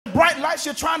night lights,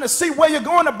 you're trying to see where you're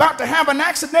going, about to have an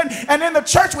accident. And in the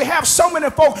church, we have so many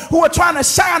folk who are trying to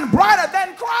shine brighter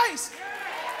than Christ.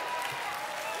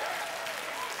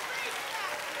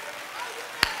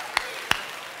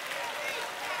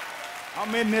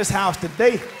 I'm in this house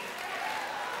today.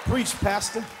 Preach,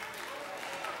 Pastor.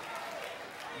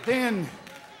 Then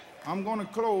I'm going to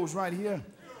close right here.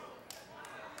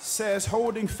 It says,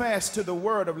 holding fast to the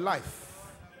word of life,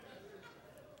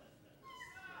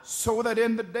 so that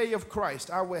in the day of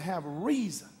Christ I will have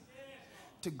reason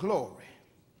to glory.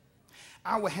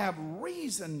 I will have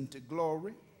reason to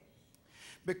glory,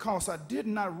 because I did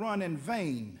not run in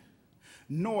vain,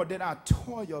 nor did I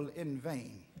toil in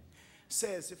vain. It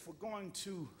says if we're going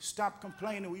to stop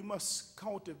complaining, we must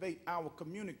cultivate our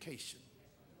communication.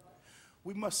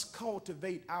 We must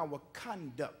cultivate our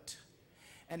conduct.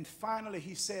 And finally,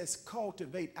 he says,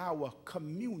 cultivate our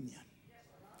communion.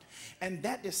 And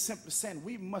that is simply saying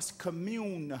we must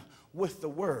commune with the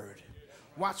word.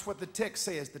 Watch what the text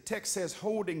says. The text says,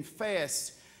 holding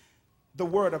fast the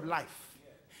word of life.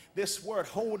 This word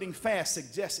holding fast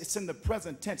suggests it's in the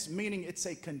present tense, meaning it's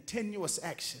a continuous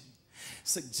action,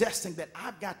 suggesting that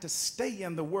I've got to stay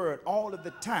in the word all of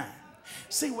the time.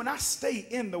 See, when I stay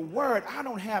in the word, I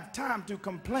don't have time to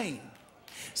complain.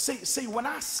 See, when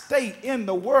I stay in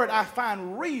the word, I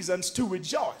find reasons to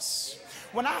rejoice.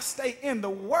 When I stay in the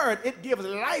word, it gives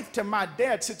life to my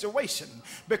dead situation,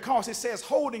 because it says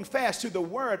holding fast to the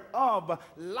word of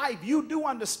life. You do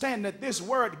understand that this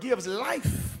word gives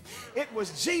life. It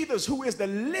was Jesus who is the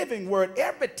living word.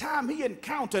 Every time he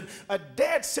encountered a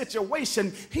dead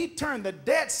situation, he turned the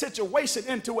dead situation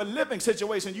into a living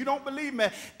situation. You don't believe me?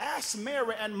 Ask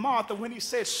Mary and Martha when he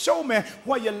said, show me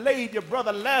where you laid your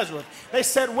brother Lazarus. They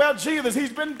said, well, Jesus,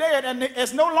 he's been dead, and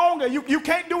it's no longer, you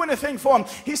can't do anything for him.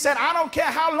 He said, I don't care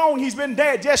how long he's been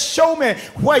dead, just show me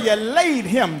where you laid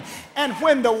him. And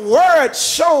when the word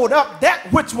showed up,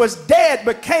 that which was dead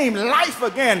became life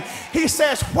again. He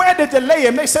says, where did you lay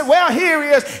him? They said, well, here he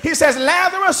is. He says,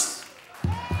 Lazarus,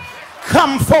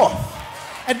 come forth.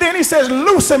 And then he says,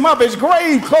 loose him of his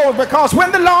grave clothes, because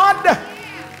when the Lord,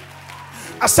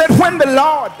 when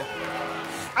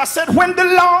the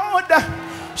Lord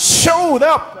showed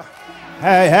up.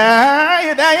 Hey,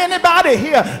 is there anybody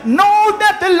here know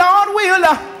that the Lord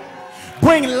will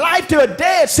bring life to a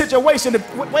dead situation?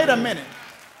 Wait a minute.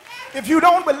 If you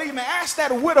don't believe me, ask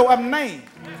that widow of Nain.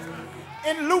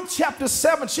 In Luke chapter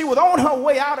 7, she was on her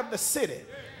way out of the city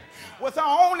with her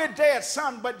only dead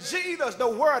son, but Jesus, the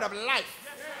word of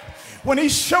life, when he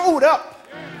showed up,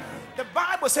 the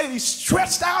Bible says he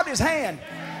stretched out his hand.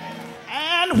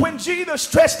 And when Jesus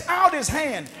stretched out his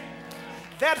hand,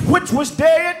 that which was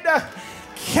dead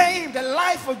came to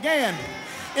life again.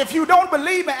 If you don't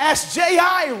believe me, ask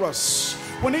Jairus.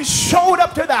 When he showed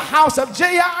up to the house of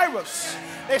Jairus,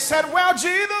 they said, well,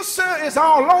 Jesus is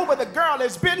all over. The girl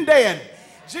has been dead.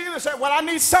 Jesus said, well, I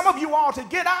need some of you all to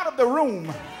get out of the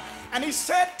room. And he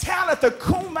said, Talitha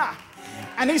Cumi.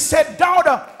 And he said,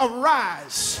 daughter,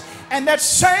 arise. And that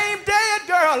same dead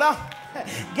girl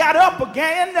got up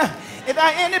again. Is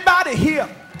there anybody here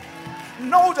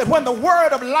knows that when the word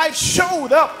of life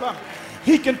showed up,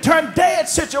 he can turn dead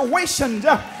situations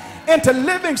into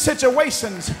living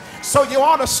situations? So you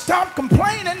ought to stop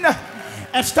complaining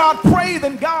and start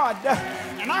praising God.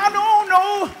 And I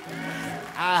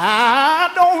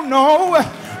don't know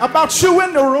about you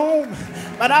in the room,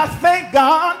 but I thank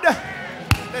God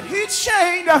that he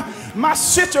changed my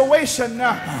situation.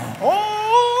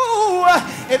 Oh,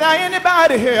 is there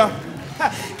anybody here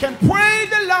can praise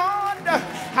the Lord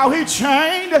how he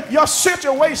changed your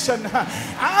situation?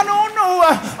 I don't know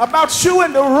about you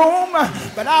in the room,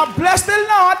 but I'll bless the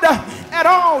Lord at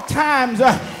all times.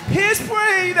 His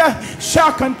praise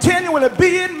shall continually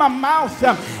be in my mouth.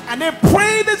 And if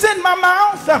praise is in my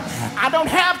mouth, I don't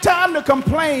have time to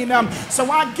complain. So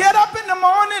I get up in the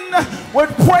morning with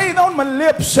praise on my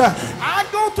lips. I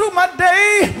go through my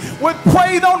day with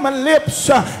praise on my lips.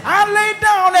 I lay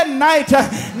down at night.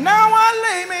 Now I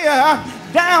lay me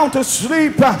down to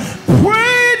sleep.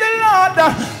 Praise the Lord,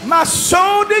 my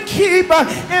soul to keep.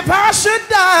 If I should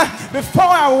die before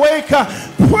I wake,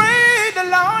 praise the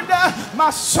Lord, my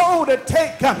soul to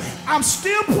take. I'm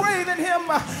still praising him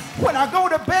when I go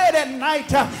to bed at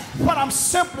night. What I'm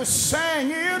simply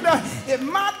saying is, if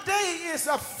my day is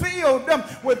filled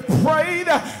with praise,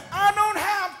 I don't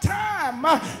have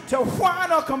time to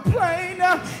whine or complain.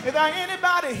 Is there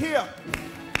anybody here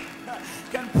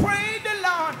can praise the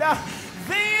Lord?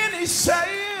 Then he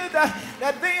said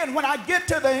that then when I get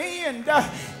to the end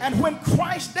and when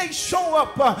Christ Day show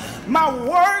up, my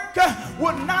work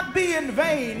would not be in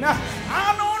vain.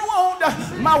 I don't want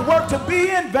my work to be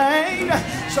in vain.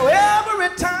 So every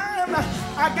time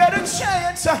I get a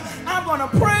chance, I'm going to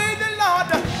praise the Lord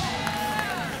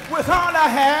with all I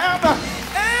have.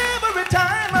 Every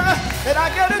time that I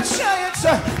get a chance,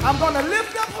 I'm going to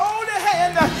lift up holy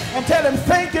hand and tell him,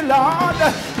 thank you, Lord.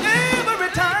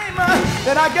 Every time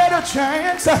that I get a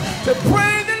chance to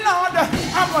praise the Lord,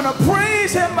 I'm going to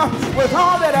praise him with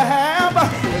all that I have.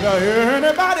 If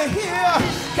anybody here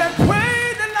can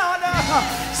praise the Lord,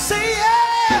 say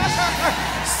yes,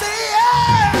 say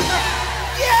yes,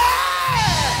 yes,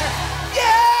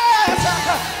 yes,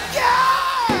 yes,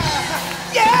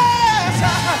 yes,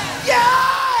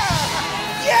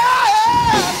 yes.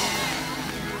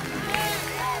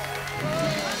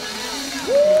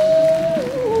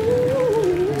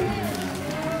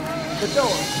 The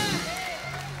doors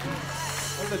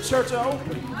of the church are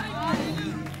open.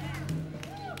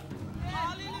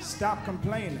 Stop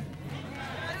complaining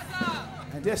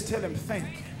and just tell him thank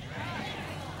you.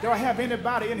 Do I have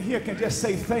anybody in here can just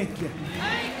say thank you?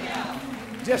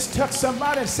 Just touch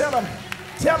somebody and tell them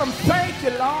thank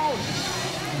you, Lord.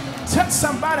 Touch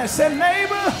somebody and say,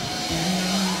 neighbor,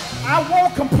 I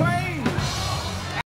won't complain.